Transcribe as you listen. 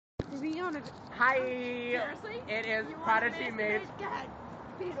Hi. Seriously? It is You wanna Prodigy Mage. masturbate? Go ahead.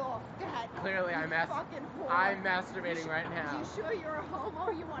 Beat off. Go ahead. Clearly, You I'm fucking whore. I'm masturbating right now. You sure you're a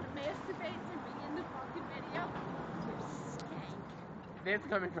homo? You want to masturbate to be in the fucking video? You skank. This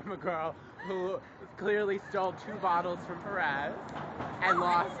coming from a girl who clearly stole 2 bottles from Perez and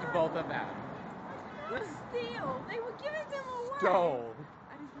lost both of them. What steal? They were giving them away. Stole.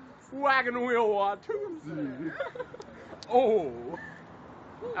 I didn't know. Wagon Wheel Watusi. Oh.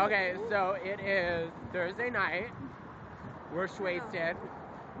 Okay, so it is Thursday night. We're wasted.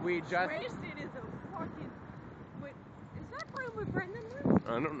 We just. Wasted is a fucking. Wait, is that part with Brendan Lewis?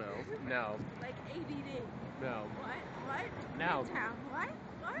 I don't know. No. Like ADD. No. What? No. Midtown.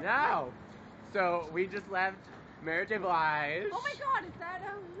 What? No. So we just left Mary J. Blige. Oh my God! Is that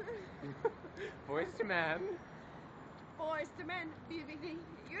Boys to Men. Boys to Men? You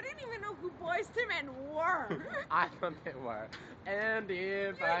didn't even know who Boys to Men were. I thought they were. And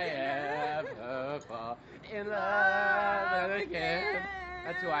if I ever fall in love again.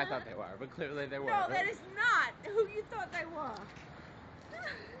 That's who I thought they were, but clearly they weren't. No, that is not who you thought they were.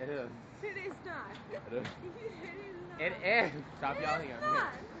 It is. It is not. It is. It is not. It is. Stop yelling at me.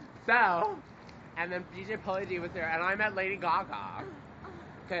 Not. So, and then DJ Pauly D was there, and I met Lady Gaga.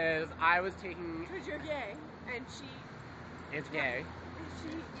 Because I was taking. Because you're gay, and she. It's gay.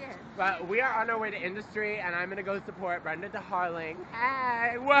 Yeah. But we are on our way to Industry, and I'm gonna go support Brenda DeHarling.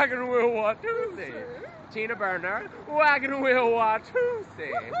 Hey, Wagon Wheel Watusi. Tina Burner, Wagon Wheel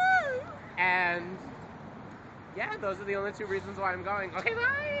Watusi. And yeah, those are the only 2 reasons why I'm going. Okay,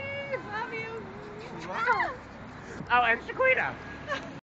 bye. Love you. Oh, and Shaquita.